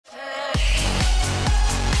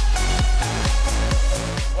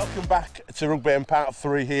Welcome back to Rugby in part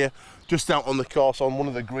 3 here, just out on the course on one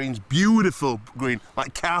of the greens. Beautiful green,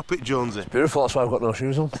 like carpet, Jonesy. Beautiful, that's why I've got no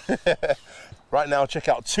shoes on. Right now, check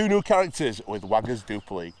out 2 new characters with Wagger's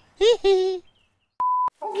Duper League. Hee hee!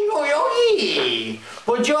 Oi,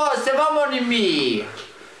 buongiorno, stavamo di me.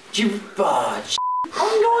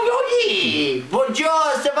 Oi,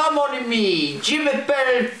 buongiorno, stavamo di me. Jimmy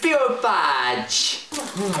per il fiorfage.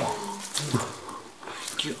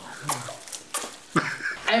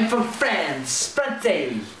 I'm from France, France,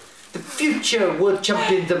 the future world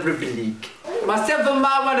champions of Rugby League. Myself and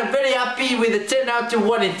Mama are very happy with the turnout to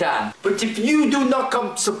Wellington. But if you do not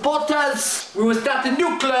come support us, we will start a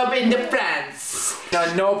new club in the France.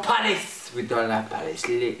 No Paris. We don't like Paris.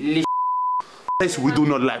 Yes, we do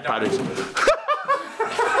not like Paris.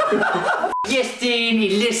 Justin, he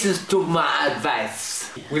listens to my advice.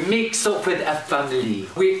 We mix up with a family.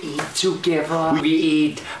 We eat together. We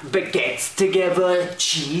eat baguettes together,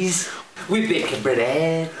 cheese. We bake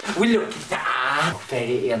bread. We look at the art.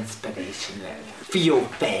 Very inspirational. For your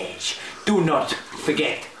page, do not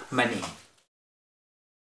forget money.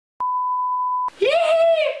 Yee!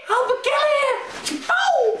 Albuquerque!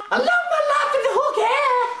 Oh! I love my life in the hook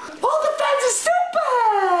hair! All the fans are super!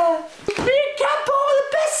 Me and Capo are the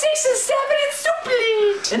best 6 and 7 in Super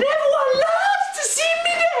League! And everyone loves to see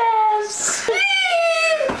me dance!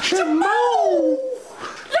 Yee! Jamal!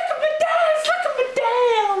 Look at me dance! Look at me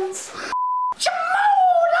dance!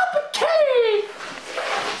 Jamal Albuquerque!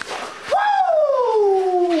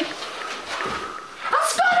 Woo! I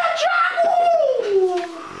scored a try! Woo!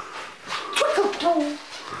 Twinkle toe!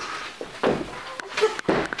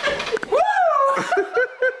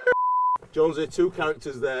 Jonesy, 2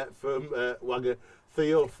 characters there from Wagger.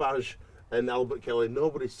 Theo, Faj and Albert Kelly.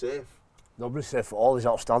 Nobody's safe. Nobody's safe at all, he's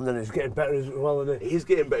outstanding, he's getting better as well, isn't he? He's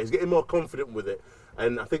getting better, he's getting more confident with it.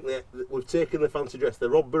 And I think we've taken the fancy dress, the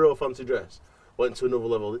Rob Burrow fancy dress, went to another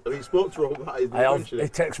level. Have you spoke to Rob about it? I have. He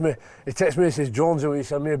texts me, he says, Jonesy, will you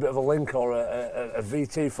send me a bit of a link or a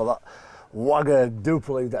VT for that Wagger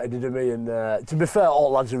Duper League that he did to me? And to be fair,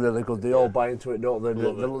 all lads are really good, they all buy into it, don't they? They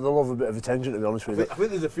love a bit of attention, to be honest with you. I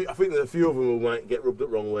think there's a few of them who might get rubbed up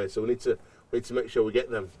the wrong way, so we need to make sure we get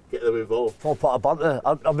them involved. It's all part of banter.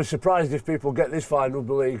 I'd be surprised if people get this far in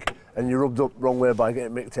Rugby League and you're rubbed up wrong way by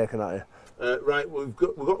getting Mick taken at you. Right, we've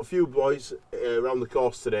got a few boys around the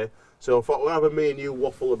course today, so I thought rather than me and you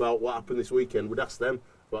waffle about what happened this weekend, we'd ask them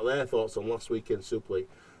about their thoughts on last weekend's Super League.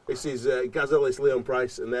 This is Gaz Ellis, Leon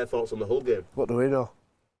Price, and their thoughts on the whole game. What do we know?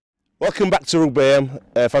 Welcome back to Rugby.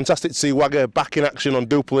 Fantastic to see Wagger back in action on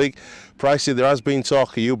Duper League. Pricey, there has been talk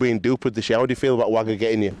of you being dupered this year. How do you feel about Wagger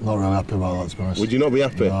getting you? Not really happy about that, to be honest. Would you not be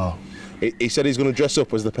happy? No. He said he's going to dress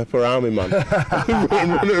up as the Pepper Army man.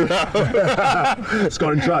 Running around.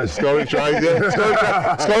 Scoring tries. Scoring tries,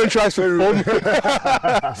 yeah. Scoring tries for fun.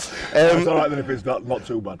 It's all right then if it's not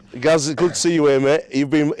too bad. Gaz, good to see you here, mate.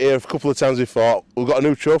 You've been here a couple of times before. We've got a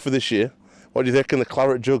new trophy this year. What do you think of the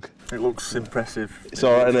claret jug? It looks impressive. It's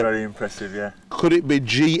all right, it's isn't it? Very impressive, yeah. Could it be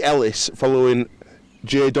G. Ellis following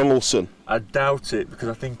J. Donaldson? I doubt it, because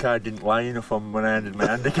I think I didn't lie enough on when I ended my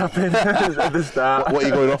handicapping at the start. What are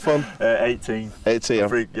you going off on? 18.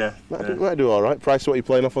 18? Yeah. Might do all right. Price, what are you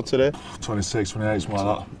playing off on today? 26, 28, something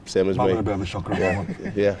like that. Same as Might me. be a bit of a shocker at the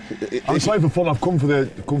moment. Yeah. I'm playing for fun. I've come for the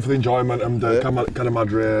enjoyment and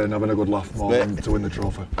camaraderie and having a good laugh more than to win the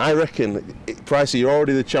trophy. I reckon, Pricey, you're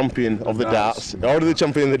already the champion of the darts. You're already the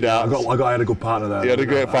champion of the darts. I had a good partner there. You had a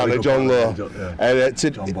great partner, John Lowe.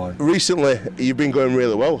 John Boy. Recently, you've been going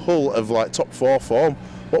really well. Hull of like top 4 form.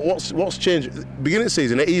 What's changed? Beginning of the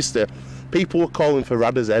season at Easter, people were calling for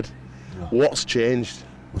Radder's head. Yeah. What's changed?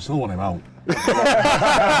 We still want him out.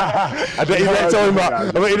 I bet you don't tell him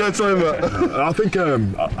that. I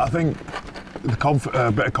think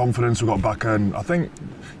the bit of confidence we got back, and I think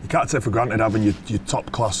you can't take for granted having your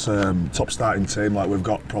top class, top starting team like we've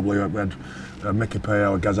got. Probably we had Mickey Pay,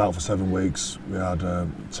 our Gaz out for 7 weeks. We had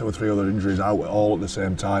 2 or 3 other injuries out all at the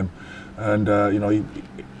same time, and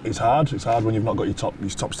it's hard. It's hard when you've not got your top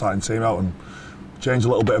starting team out, and changed a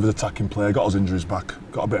little bit of his attacking play, got his injuries back,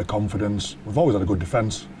 got a bit of confidence. We've always had a good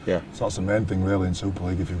defence. Yeah. So that's the main thing really in Super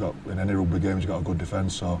League. If you've got in any rugby games, you've got a good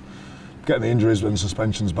defence. So getting the injuries and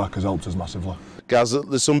suspensions back has helped us massively. Gaz,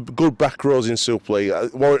 there's some good back rows in Super League.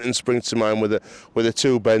 Warrington springs to mind with the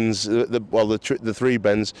 2 bends, the 3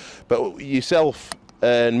 bends. But yourself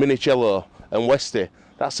and Minicello and Westy,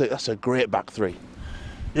 that's a great back 3.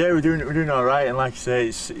 Yeah, we're doing all right, and like I say,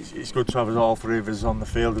 it's good to have us all 3 of us on the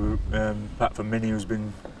field. Apart from Minnie, who's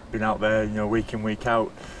been out there, week in week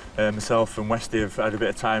out. Myself and Westy have had a bit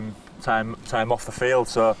of time off the field,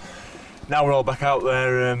 so now we're all back out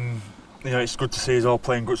there. it's good to see us all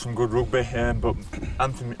playing some good rugby. But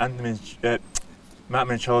Matt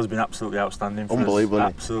Minichiello's been absolutely outstanding for unbelievable,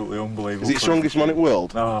 us. Absolutely unbelievable. Is he the strongest man in the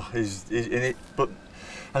world? Oh, he's in it. But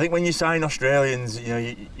I think when you sign Australians,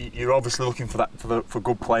 you're obviously looking for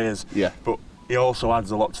good players. Yeah. But he also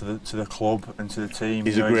adds a lot to the club and to the team.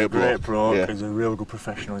 He's a great bloke. Yeah. He's a real good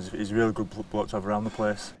professional. He's a really good bloke to have around the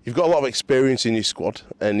place. You've got a lot of experience in your squad,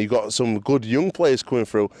 and you've got some good young players coming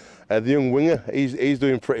through. The young winger, he's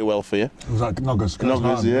doing pretty well for you. Was that Noggers?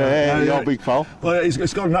 Noggers, yeah, your big pal. Well, he's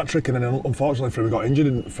got a hat trick, and then unfortunately for him, he got injured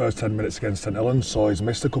in the first 10 minutes against St Helens, so he's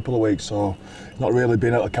missed a couple of weeks. So he's not really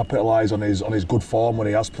been able to capitalise on his good form when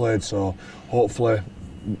he has played. So hopefully,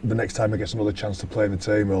 the next time he gets another chance to play in the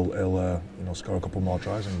team, he'll score a couple more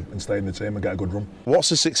tries and stay in the team and get a good run.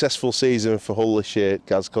 What's a successful season for Hull this year,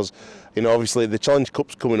 Gaz? Because obviously the Challenge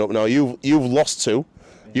Cup's coming up now. You've lost 2,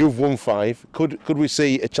 you've won 5. Could we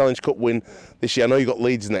see a Challenge Cup win this year? I know you've got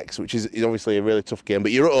Leeds next, which is obviously a really tough game,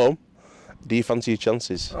 but you're at home. Do you fancy your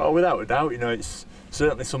chances? Oh, without a doubt. It's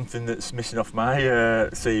certainly something that's missing off my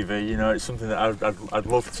CV. It's something that I'd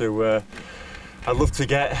love to. I'd love to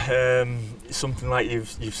get something like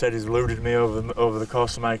you've said has eluded me over the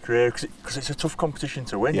course of my career, because it's a tough competition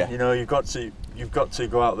to win. Yeah. You've got to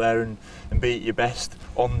go out there and be at your best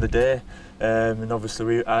on the day, and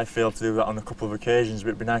obviously I failed to do that on a couple of occasions, but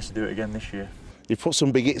it'd be nice to do it again this year. You've put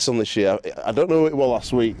some big hits on this year. I don't know who it was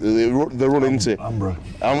last week. They run into Ambra.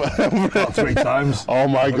 About 3 times. Oh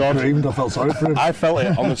my God! I felt sorry for him. I felt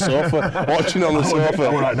it on the sofa, watching on the sofa. I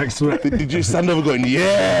was right next to it. Did you stand over going,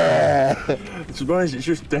 yeah? To be honest, it's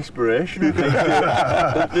just desperation.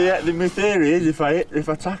 I think. My theory is if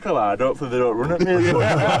I tackle hard, hopefully they don't run at me.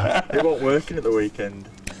 It won't work at the weekend.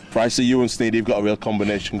 Pricey, you and Sneedy have got a real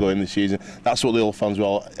combination going this season. That's what the Hull fans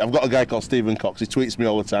will. I've got a guy called Stephen Cox. He tweets me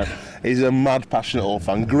all the time. He's a mad, passionate Hull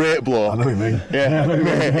fan. Great bloke. I know what you mean.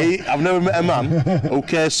 Yeah. I've never met a man who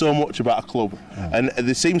cares so much about a club. Yeah. And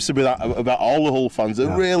there seems to be that about all the Hull fans.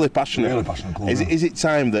 They're really passionate. Really passionate club. Is it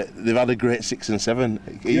time that they've had a great 6 and 7?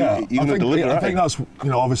 I think that's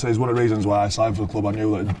obviously is one of the reasons why I signed for the club. I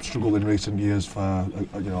knew that I'd struggled in recent years for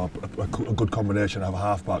a good combination of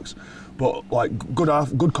halfbacks. But like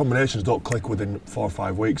good combinations don't click within 4 or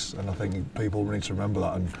 5 weeks, and I think people need to remember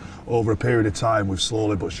that. And over a period of time, we've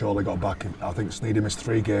slowly but surely got back. I think Sneedy missed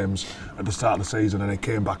 3 games at the start of the season, and he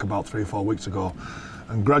came back about 3 or 4 weeks ago.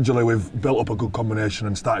 And gradually, we've built up a good combination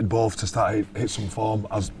and started both to hit some form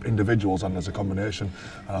as individuals and as a combination.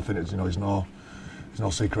 And I think it's no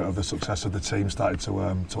secret of the success of the team started to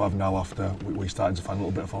have now after we started to find a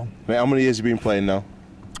little bit of form. Mate, how many years have you been playing now?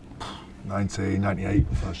 1998,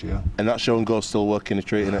 the first year. And that show and go still working a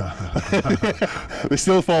treat, innit? We're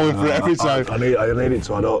still falling for it every time. I need it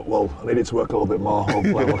to. I need it to work a little bit more.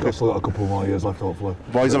 Hopefully, I've still got a couple more years left. Hopefully.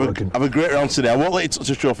 Boys, have a great round today. I won't let you touch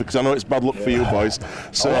the trophy because I know it's bad luck for you boys.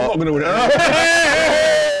 So I'm not going to win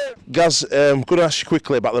it. Gaz, I'm going to ask you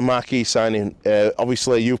quickly about the marquee signing.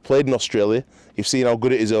 Obviously, you've played in Australia. You've seen how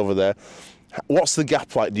good it is over there. What's the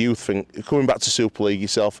gap like, do you think, coming back to Super League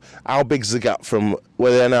yourself? How big's the gap from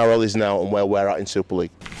where the NRL is now and where we're at in Super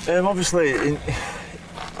League? Obviously,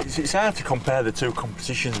 it's hard to compare the 2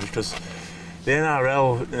 competitions because the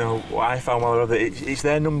NRL, what I found while I was it's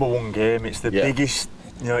their #1 game. It's the biggest.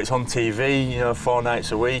 It's on TV. 4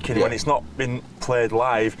 nights a week, and when it's not been played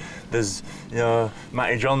live, there's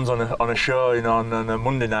Matty Johns on a show, on a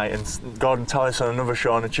Monday night, and Gordon Tallis on another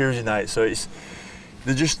show on a Tuesday night. So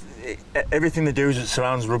everything they do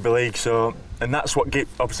surrounds rugby league, and that's what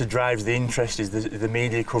obviously drives the interest, is the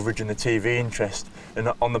media coverage and the TV interest, and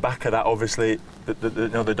on the back of that, obviously,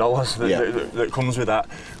 the dollars that comes with that,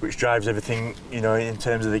 which drives everything, in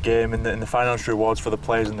terms of the game and the financial rewards for the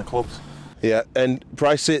players and the clubs. Yeah, and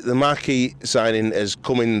Pricey, the marquee signing has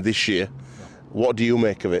come in this year. What do you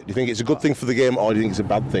make of it? Do you think it's a good thing for the game, or do you think it's a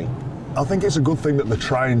bad thing? I think it's a good thing that they're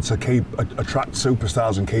trying to attract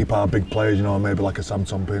superstars and keep our big players, maybe like a Sam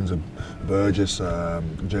Tompkins, a Burgess,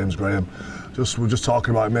 James Graham. We're just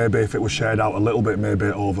talking about maybe if it was shared out a little bit, maybe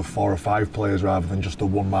over 4 or 5 players rather than just the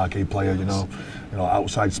one marquee player.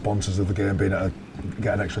 Outside sponsors of the game being able to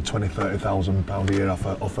get an extra £20,000-30,000 a year off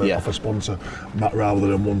a sponsor rather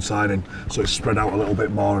than one signing. So it's spread out a little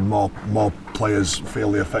bit more, and more players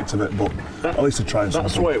feel the effect of it. But at least they're trying something.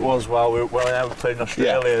 That's what it was while I was playing in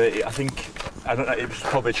Australia. I think I don't know. It's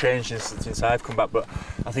probably changed since I've come back, but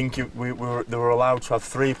I think they were allowed to have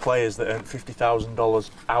 3 players that earned $50,000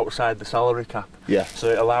 outside the salary cap. Yeah. So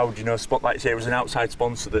it allowed, you know, like you say, it was an outside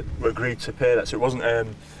sponsor that agreed to pay that. So it wasn't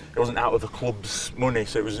out of the club's money.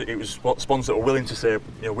 So it was what sponsors that were willing to say, you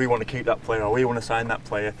know, we want to keep that player or we want to sign that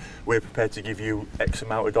player. We're prepared to give you X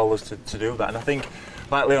amount of dollars to do that. And I think,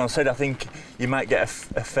 like Leon said, I think you might get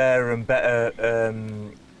a fairer and better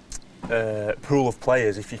pool of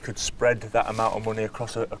players if you could spread that amount of money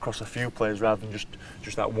across a few players rather than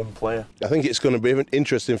just that one player. I think it's going to be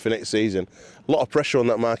interesting for next season. A lot of pressure on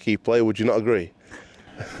that marquee player. Would you not agree?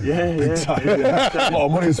 Yeah. A lot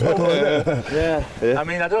of money as well. Yeah. I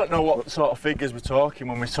mean, I don't know what sort of figures we're talking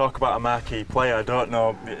when we talk about a marquee player. I don't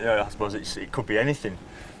know. I suppose it could be anything.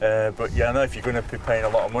 But yeah, I know if you're going to be paying a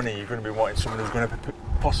lot of money, you're going to be wanting someone who's going to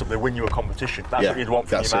possibly win you a competition. That's what you'd want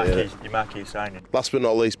from your marquee signing. Last but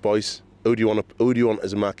not least, boys, who do you want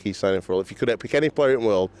as a marquee signing for all? If you could pick any player in the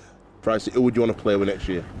world, who would you want to play with next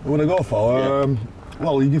year? Who would I go for?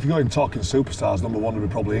 Well, if you're going talking superstars, number one would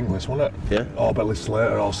be probably English, wouldn't it? Yeah. Or Billy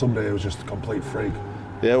Slater, or somebody who's just a complete freak.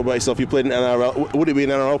 Yeah, what about yourself? You played in NRL. Would it be an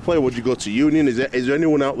NRL player? Would you go to Union? Is there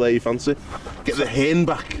anyone out there you fancy? Get the Hayne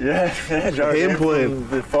back. Yeah, Hayne playing.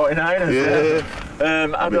 The 49ers.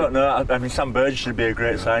 Yeah. I don't know. I mean, Sam Burgess should be a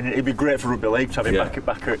great signing. It'd be great for Rugby League to have him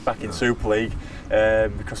back in Super League,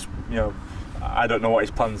 because, you know, I don't know what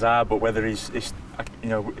his plans are, but whether he's you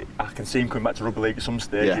know, I can see him coming back to Rugby League at some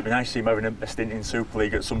stage. It'd be nice to see him having a stint in Super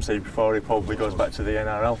League at some stage before he probably goes back to the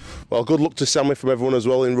NRL. Well, good luck to Sammy from everyone as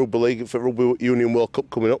well in Rugby League for Rugby Union World Cup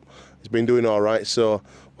coming up. He's been doing all right, so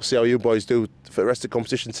we'll see how you boys do for the rest of the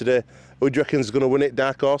competition today. Who do you reckon is going to win it,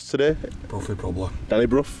 dark horse today? Bruffy, probably. Danny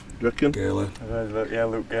Bruff, do you reckon? Gailey. Yeah,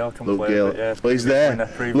 Luke Gale can Luke play. Gale. Yeah, well, he's there.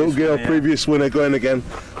 Luke Gale, previous winner, going again.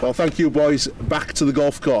 Well, thank you, boys. Back to the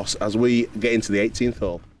golf course as we get into the 18th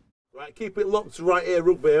hole. Right, keep it locked right here,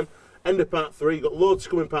 Rugby. End of part 3. Got loads to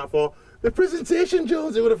come in part 4. The presentation,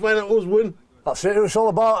 Jones. We're going to find out who's won. That's it. It's all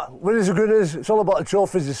about winners and winners. It's all about the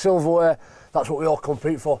trophies, the silverware. That's what we all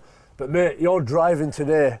compete for. But mate, you're driving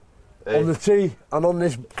today on the tee and on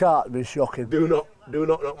this cart. It'd be shocking. Do not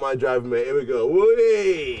knock my driving, mate. Here we go.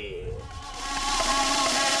 Whee!